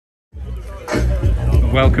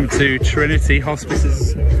Welcome to Trinity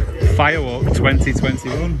Hospice's Firewalk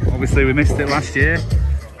 2021. Obviously we missed it last year,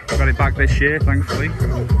 got it back this year thankfully.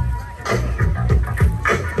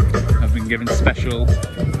 I've been given special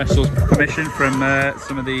permission from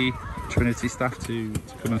some of the Trinity staff to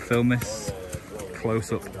come and film this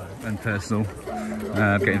close up and personal.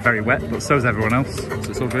 I'm getting very wet, but so is everyone else, so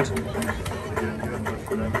it's all good.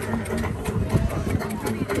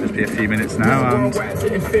 Just be a few minutes now and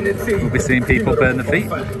we'll be seeing people burn the feet.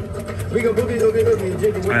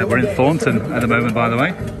 We're in Thornton at the moment, by the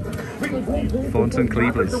way. Thornton,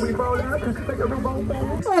 Cleveleys.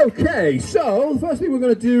 Okay, so the first thing we're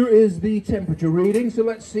going to do is the temperature reading. So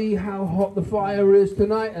let's see how hot the fire is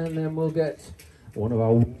tonight, and then we'll get one of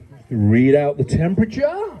our to read out the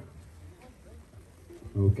temperature.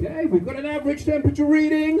 Okay, we've got an average temperature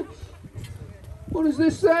reading. What does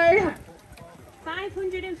this say?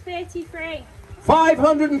 533.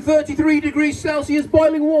 533 degrees Celsius.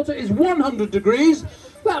 Boiling water is 100 degrees.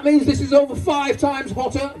 That means this is over 5 times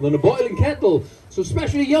hotter than a boiling kettle. So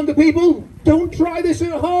especially younger people, don't try this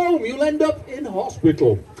at home. You'll end up in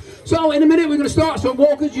hospital. So in a minute we're going to start. So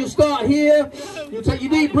walkers, you'll start here. You'll take your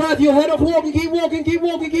deep breath. You'll head off walking. Keep walking, keep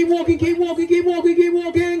walking, keep walking, keep walking, keep walking, keep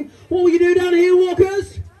walking. What will you do down here,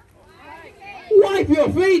 walkers? Wipe your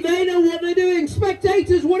feet. They know what they're doing.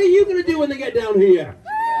 Spectators, what are you going to do when they get down here?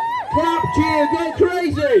 Clap, cheer, go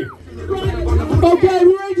crazy. Right. Okay,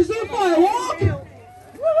 we're ready to start Firewalk.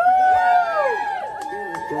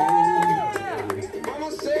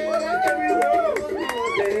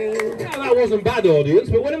 Now that wasn't bad, audience,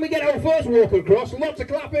 but when we get our first walker across, lots of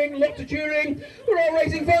clapping, lots of cheering. We're all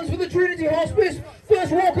raising funds for the Trinity Hospice.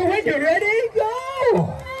 First walker, when you're ready,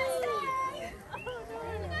 go!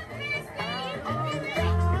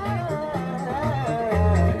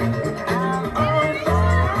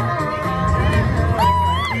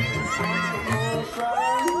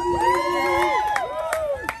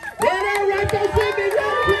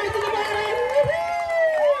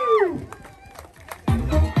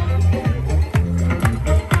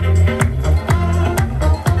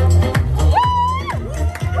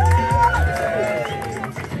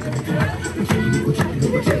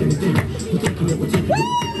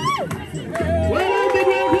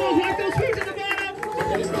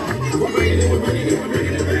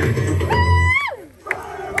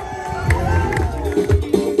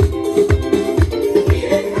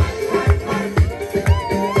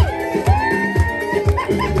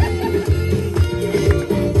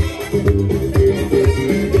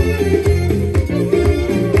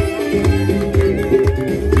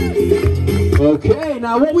 Okay,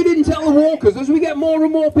 now what we didn't tell the walkers, as we get more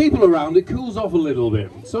and more people around, it cools off a little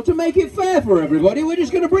bit. So to make it fair for everybody, we're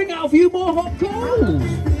just going to bring out a few more hot coals.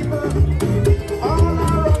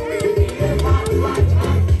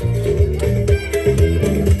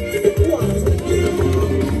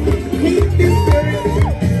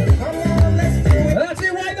 That's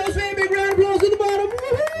it, right? Those feet, big round of applause at the bottom.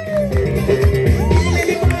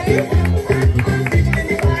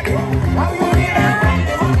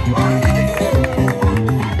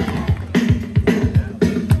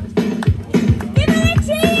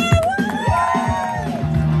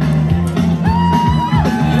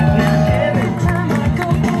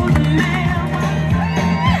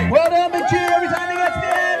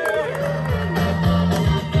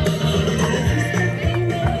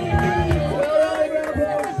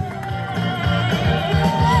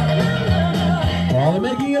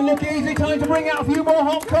 Making it look easy, time to bring out a few more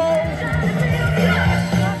hot coals.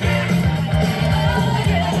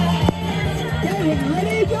 Getting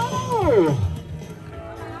ready, go!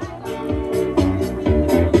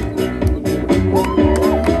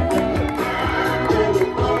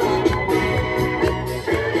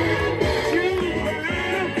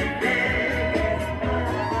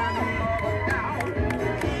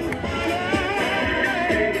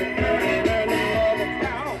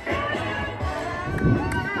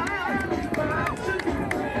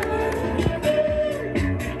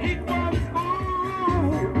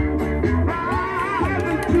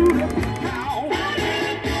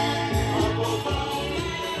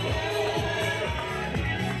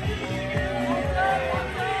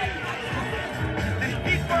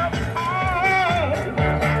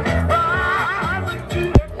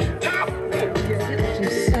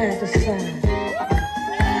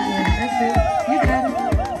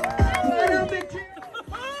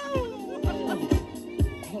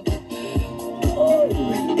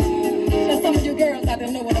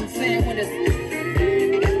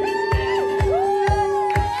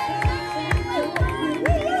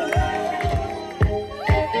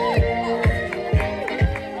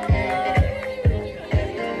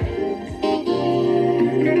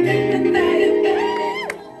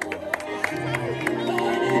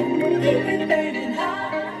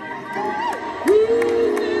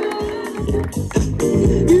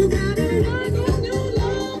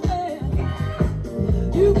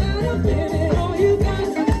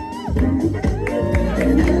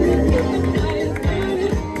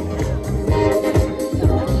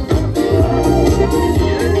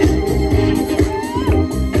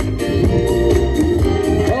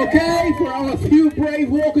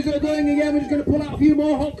 Walkers that are going again, we're just going to pull out a few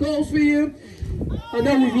more hot coals for you. I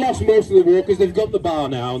know we've lost most of the walkers, they've got the bar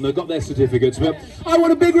now and they've got their certificates, but I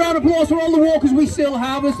want a big round of applause for all the walkers we still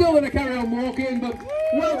have. We're still going to carry on walking, but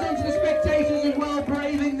well done to the spectators as well,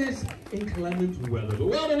 braving this inclement weather. But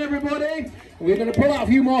well done everybody. We're going to pull out a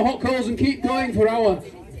few more hot coals and keep going for our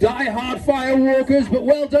die-hard firewalkers, but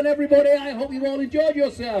well done everybody. I hope you've all enjoyed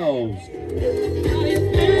yourselves.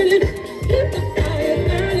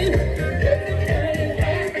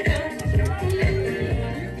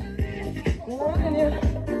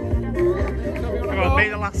 Come on, be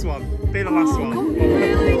the last one. Be the last one.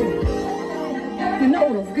 You know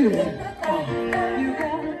what's good.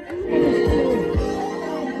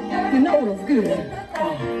 You know what's good.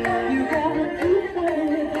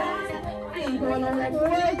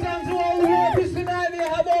 Well done to all the walkers tonight. They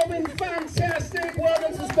have all been fantastic. Well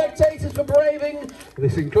done to the spectators for braving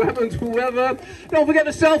this inclement weather. Don't forget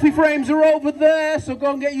the selfie frames are over there, so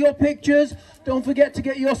go and get your pictures. Don't forget to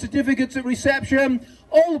get your certificates at reception.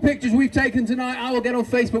 All the pictures we've taken tonight I will get on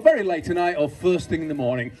Facebook very late tonight or first thing in the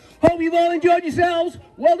morning. Hope you've all enjoyed yourselves.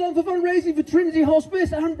 Well done for fundraising for Trinity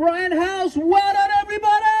Hospice and Brian House. Well